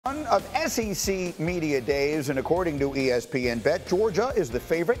One of SEC Media Days, and according to ESPN Bet, Georgia is the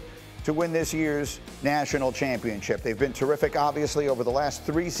favorite to win this year's national championship. They've been terrific, obviously, over the last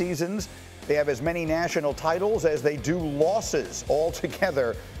 3 seasons. They have as many national titles as they do losses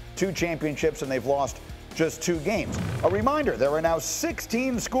altogether. 2 championships, and they've lost just 2 games. A reminder, there are now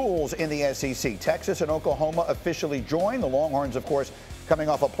 16 schools in the SEC. Texas and Oklahoma officially joined. The Longhorns, of course, coming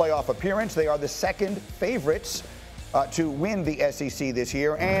off a playoff appearance. They are the second favorites to win the SEC this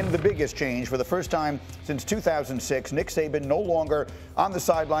year. And the biggest change, for the first time since 2006, Nick Saban no longer on the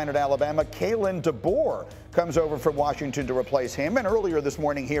sideline at Alabama. Kalen DeBoer comes over from Washington to replace him. And earlier this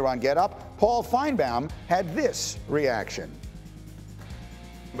morning here on Get Up, Paul Feinbaum had this reaction.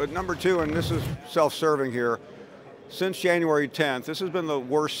 But number 2, and this is self-serving here, since January 10th, this has been the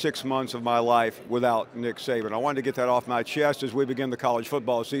worst 6 months of my life without Nick Saban. I wanted to get that off my chest as we begin the college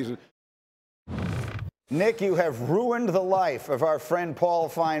football season. Nick, you have ruined the life of our friend Paul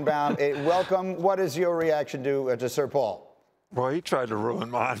Feinbaum. Welcome. What is your reaction to Sir Paul? Well, he tried to ruin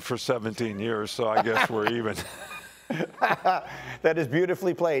mine for 17 years, so I guess we're even. That is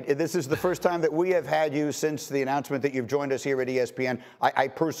beautifully played. This is the first time that we have had you since the announcement that you've joined us here at ESPN. I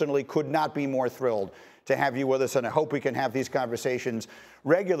personally could not be more thrilled to have you with us, and I hope we can have these conversations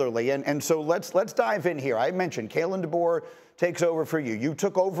regularly. And so let's dive in here. I mentioned Kalen DeBoer takes over for you. You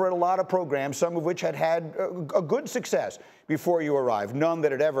took over at a lot of programs, some of which had a good success before you arrived. None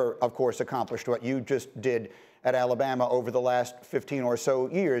that had ever, of course, accomplished what you just did at Alabama over the last 15 or so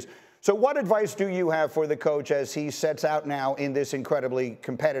years. So what advice do you have for the coach as he sets out now in this incredibly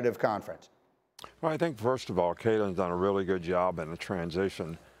competitive conference? Well, I think, first of all, Kalen's done a really good job in the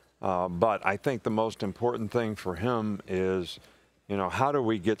transition. But I think the most important thing for him is, how do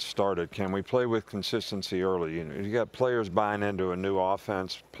we get started? Can we play with consistency early? You got players buying into a new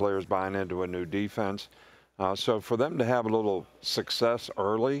offense, players buying into a new defense. So for them to have a little success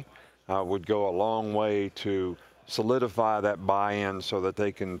early would go a long way to solidify that buy-in so that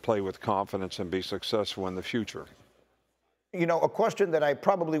they can play with confidence and be successful in the future. A question that I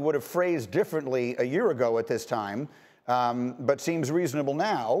probably would have phrased differently a year ago at this time, but seems reasonable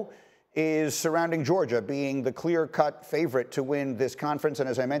now, is surrounding Georgia being the clear-cut favorite to win this conference. And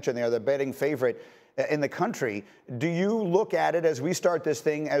as I mentioned, they are the betting favorite in the country. Do you look at it as we start this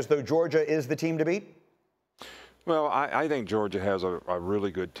thing as though Georgia is the team to beat? Well, I think Georgia has a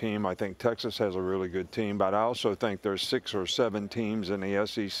really good team. I think Texas has a really good team. But I also think there's 6 or 7 teams in the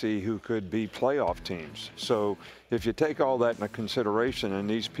SEC who could be playoff teams. So if you take all that into consideration and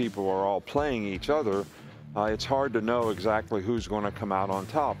these people are all playing each other, it's hard to know exactly who's going to come out on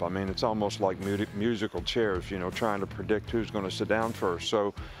top. I mean, it's almost like musical chairs, trying to predict who's going to sit down first.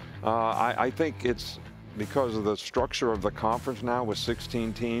 So I think it's because of the structure of the conference now with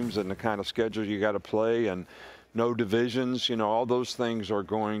 16 teams and the kind of schedule you got to play and no divisions, all those things are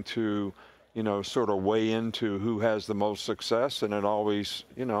going to, sort of weigh into who has the most success. And it always,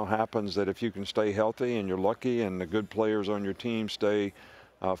 happens that if you can stay healthy and you're lucky and the good players on your team stay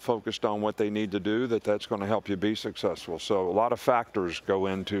focused on what they need to do, that's going to help you be successful. So a lot of factors go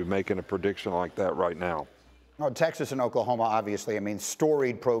into making a prediction like that right now. Well, Texas and Oklahoma, obviously,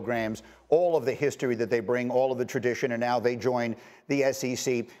 storied programs, all of the history that they bring, all of the tradition, and now they join the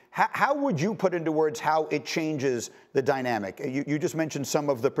SEC. How would you put into words how it changes the dynamic? You just mentioned some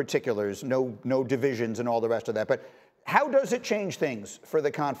of the particulars, no divisions and all the rest of that, but how does it change things for the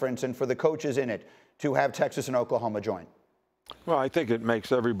conference and for the coaches in it to have Texas and Oklahoma join? Well, I think it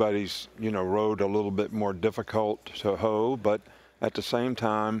makes everybody's, road a little bit more difficult to hoe, but at the same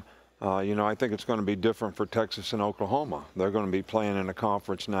time, I think it's going to be different for Texas and Oklahoma. They're going to be playing in a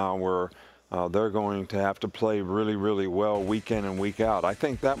conference now where they're going to have to play really, really well week in and week out. I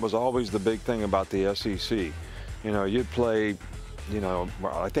think that was always the big thing about the SEC. You'd play,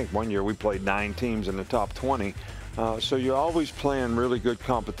 I think one year we played 9 teams in the top 20. So you're always playing really good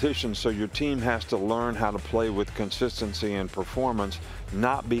competition, so your team has to learn how to play with consistency and performance,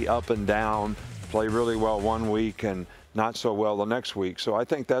 not be up and down, play really well one week and not so well the next week. So I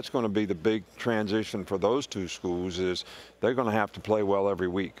think that's going to be the big transition for those 2 schools, is they're going to have to play well every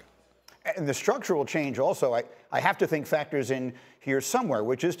week. And the structural change also, I have to think, factors in here somewhere,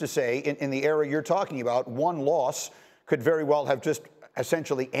 which is to say, in the era you're talking about, one loss could very well have just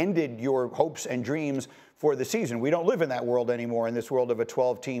essentially ended your hopes and dreams for the season. We don't live in that world anymore, in this world of a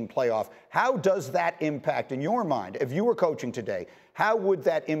 12-team playoff. How does that impact, in your mind, if you were coaching today, how would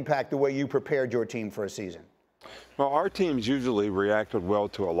that impact the way you prepared your team for a season? Well, our teams usually reacted well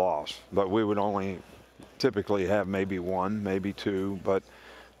to a loss, but we would only typically have maybe 1, maybe 2. But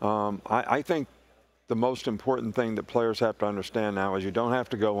I think the most important thing that players have to understand now is you don't have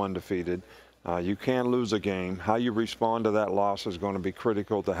to go undefeated. You can lose a game. How you respond to that loss is going to be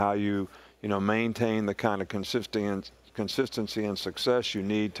critical to how you maintain the kind of consistency and success you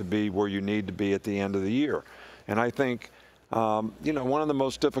need to be where you need to be at the end of the year. And I think, one of the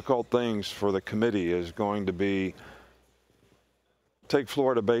most difficult things for the committee is going to be, take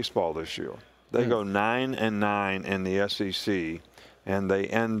Florida baseball this year. They go 9-9 in the SEC, and they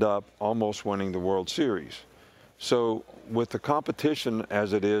end up almost winning the World Series. So with the competition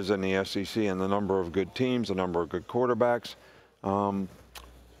as it is in the SEC and the number of good teams, the number of good quarterbacks,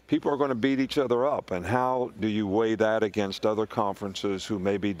 people are going to beat each other up. And how do you weigh that against other conferences who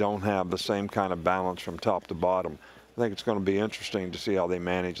maybe don't have the same kind of balance from top to bottom? I think it's going to be interesting to see how they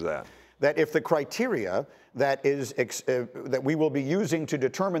manage that. That if the criteria that we will be using to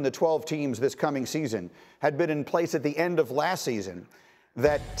determine the 12 teams this coming season had been in place at the end of last season,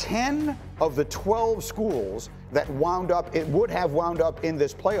 that 10 of the 12 schools that would have wound up in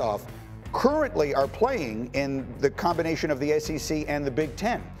this playoff currently are playing in the combination of the SEC and the Big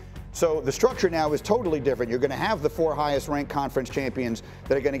Ten. So the structure now is totally different. You're going to have the 4 highest ranked conference champions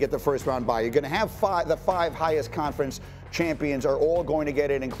that are going to get the first round bye. You're going to have the 5 highest conference champions are all going to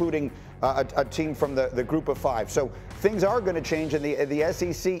get in, including a team from the group of 5. So things are going to change, and the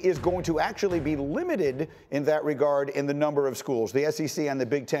SEC is going to actually be limited in that regard in the number of schools. The SEC and the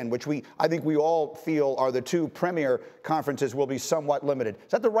Big Ten, which I think we all feel are the 2 premier conferences, will be somewhat limited.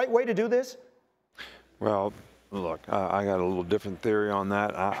 Is that the right way to do this? Well, look, I got a little different theory on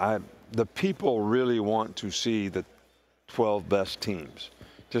that. The people really want to see the 12 best teams,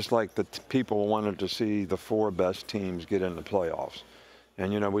 just like the people wanted to see the 4 best teams get in the playoffs.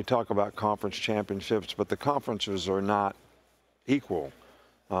 And, we talk about conference championships, but the conferences are not equal.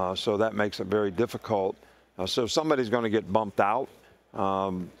 So that makes it very difficult. So somebody's going to get bumped out.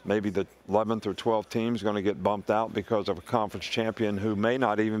 Maybe the 11th or 12th team is going to get bumped out because of a conference champion who may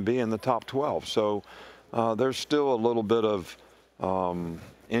not even be in the top 12. So there's still a little bit of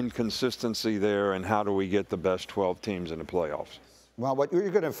inconsistency there, and how do we get the best 12 teams in the playoffs? Well, what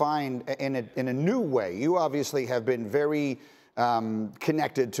you're going to find in a new way, you obviously have been very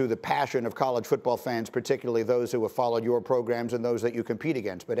connected to the passion of college football fans, particularly those who have followed your programs and those that you compete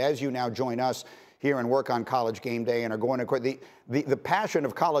against. But as you now join us here and work on College Game Day and are going to the passion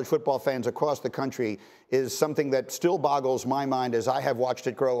of college football fans across the country is something that still boggles my mind as I have watched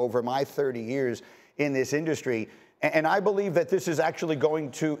it grow over my 30 years in this industry. And I believe that this is actually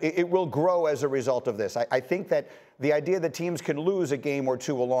it will grow as a result of this. I think that the idea that teams can lose a game or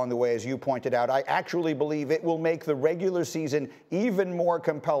 2 along the way, as you pointed out, I actually believe it will make the regular season even more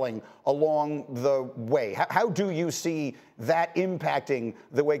compelling along the way. How do you see that impacting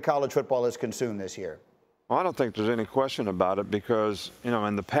the way college football is consumed this year? Well, I don't think there's any question about it because,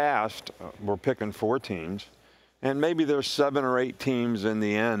 in the past, we're picking 4 teams, and maybe there's 7 or 8 teams in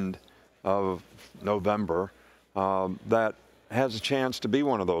the end of November that has a chance to be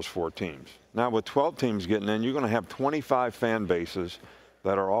one of those 4 teams. Now, with 12 teams getting in, you're going to have 25 fan bases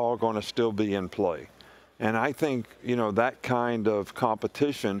that are all going to still be in play. And I think, that kind of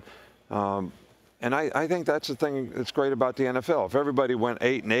competition, and I think that's the thing that's great about the NFL. If everybody went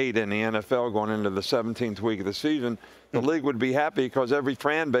 8-8 in the NFL going into the 17th week of the season, the league would be happy because every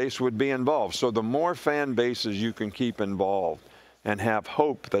fan base would be involved. So the more fan bases you can keep involved and have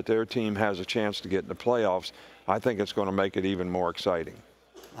hope that their team has a chance to get in the playoffs, I think it's going to make it even more exciting.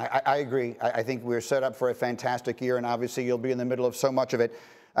 I agree. I think we're set up for a fantastic year, and obviously you'll be in the middle of so much of it.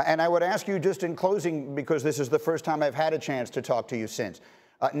 And I would ask you just in closing, because this is the first time I've had a chance to talk to you since.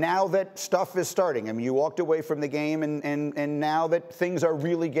 Now that stuff is starting, I mean, you walked away from the game, and now that things are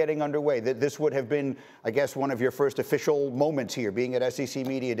really getting underway, that this would have been, I guess, one of your first official moments here, being at SEC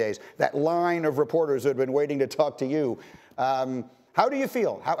Media Days, that line of reporters who had been waiting to talk to you. How do you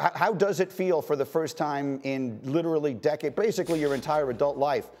feel? How does it feel for the first time in literally basically your entire adult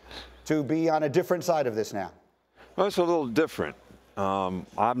life, to be on a different side of this now? Well, it's a little different.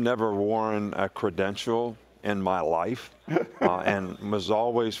 I've never worn a credential in my life and was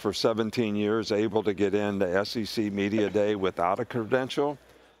always for 17 years able to get into SEC Media Day without a credential.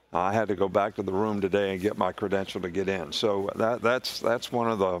 I had to go back to the room today and get my credential to get in. So that's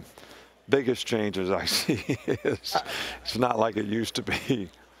one of the biggest changes I see. It's not like it used to be.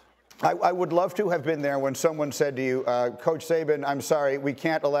 I would love to have been there when someone said to you, Coach Saban, I'm sorry, we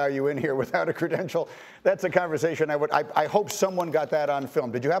can't allow you in here without a credential. That's a conversation I hope someone got that on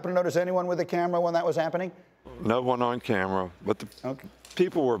film. Did you happen to notice anyone with a camera when that was happening? No one on camera, but the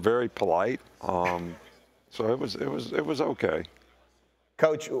people were very polite. So it was okay.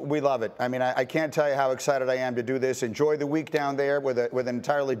 Coach, we love it. I mean, I can't tell you how excited I am to do this. Enjoy the week down there with an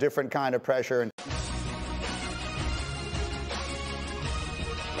entirely different kind of pressure.